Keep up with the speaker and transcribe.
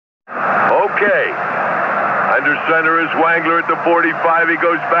Okay. Under center is Wrangler at the 45. He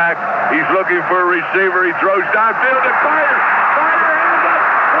goes back. He's looking for a receiver. He throws downfield to Carter. Carter hands up.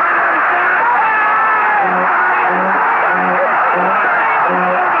 Carter is down. Oh,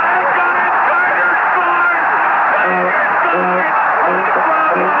 my God. Carter scored. Carter scored.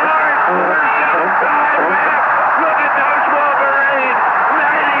 Look at those Wolverines.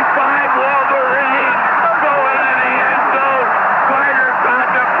 95 Wolverines going in the end zone. Carter got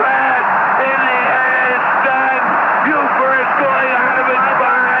the pass. In the end, it's done. Ufer is going out of his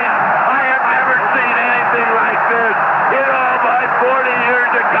mind. I have never seen anything like this in all my 40 years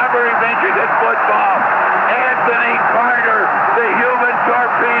of covering Michigan football. Anthony Carter, the human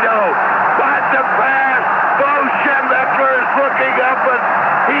torpedo, got the pass. Bo Schembechler is looking up at,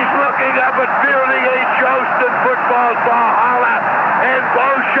 he's looking up at Fielding H. Yost in football's Valhalla. And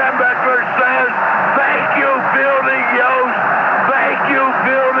Bo Schembechler says, thank you, Fielding Yost. Thank you,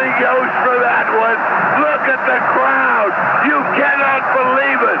 Fielding Yost, for that one. Look at the crowd. You cannot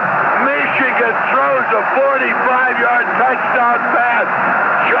believe it. Michigan throws a 45-yard touchdown pass.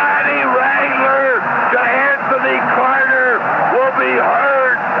 Johnny Wrangler to Anthony Carter will be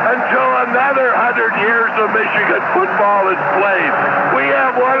heard until another 100 years of Michigan football is played. We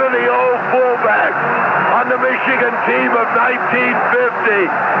have one of the old fullbacks on the Michigan team of 1950,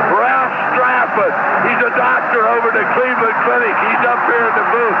 Ralph Strafford. He's a doctor over at the Cleveland Clinic. He's up here in the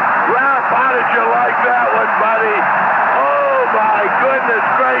booth. Ralph, how did you like that one, buddy? Oh, my goodness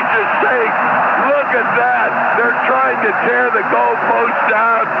gracious sake. Look at that. They're trying to tear the goalpost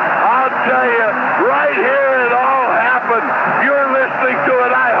down. I'll tell you, right here it all happened. You're listening to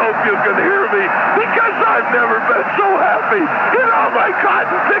it. I hope you can hear me, because I've never been so happy in all my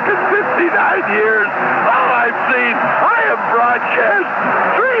cotton picking 59 years. All I've seen, I have broadcast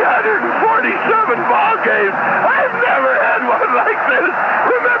 347 ball games. I've never had one like this.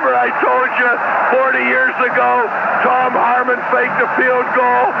 Remember I told you 40 years ago, Tom Harmon faked a field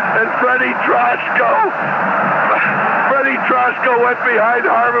goal and Freddie Troshko went behind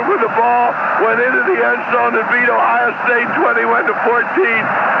Harmon with the ball, went into the end zone and beat Ohio State 21-14.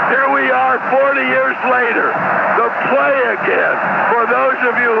 Here we are 40 years later. The play again. For those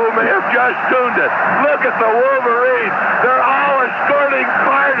of you who may have just tuned it, look at the Wolverines. They're all escorting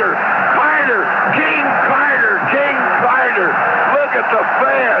Carter. Carter, King Carter, King Carter. Look at the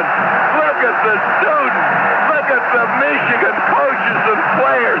fans. Look at the students. Look at the Michigan coaches and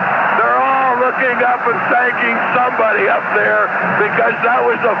players. They're all looking up and thanking somebody up there, because that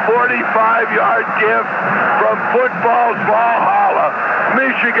was a 45-yard gift from football's Valhalla.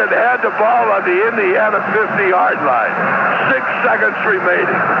 Michigan had the ball on the Indiana 50-yard line. 6 seconds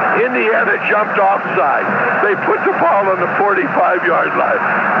remaining. Indiana jumped offside. They put the ball on the 45-yard line.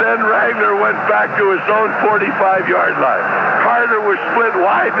 Then Wrangler went back to his own 45-yard line. Carter was split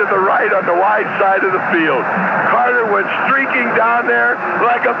wide to the right on the wide side of the field. Carter went streaking down there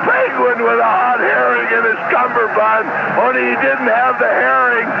like a penguin with a hot herring in his cummerbund, only he didn't have the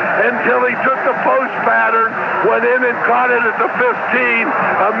herring until he took the post pattern, went in and caught it at the 15.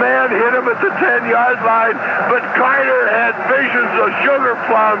 A man hit him at the 10-yard line, but Carter had visions of sugar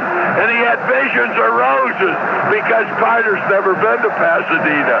plums, and he had visions of roses, because Carter's never been to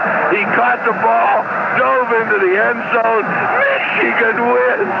Pasadena. He caught the ball, dove into the end zone. Michigan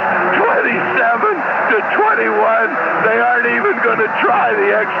wins 27-21. They aren't even going to try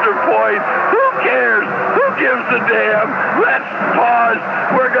the extra point. Who cares? Who gives a damn? Let's pause.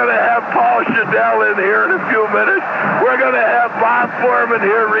 We're going to have Paul Shadell in here in a few minutes. We're going to have Bob Foreman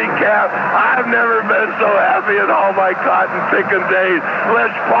here recap. I've never been so happy in all my cotton picking days.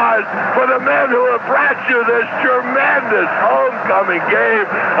 Let's pause for the men who have brought you this tremendous homecoming game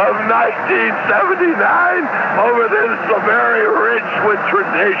of 1979 over this very rich with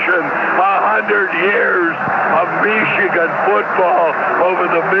tradition. 100 years of Michigan football over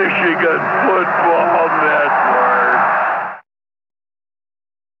the Michigan football net.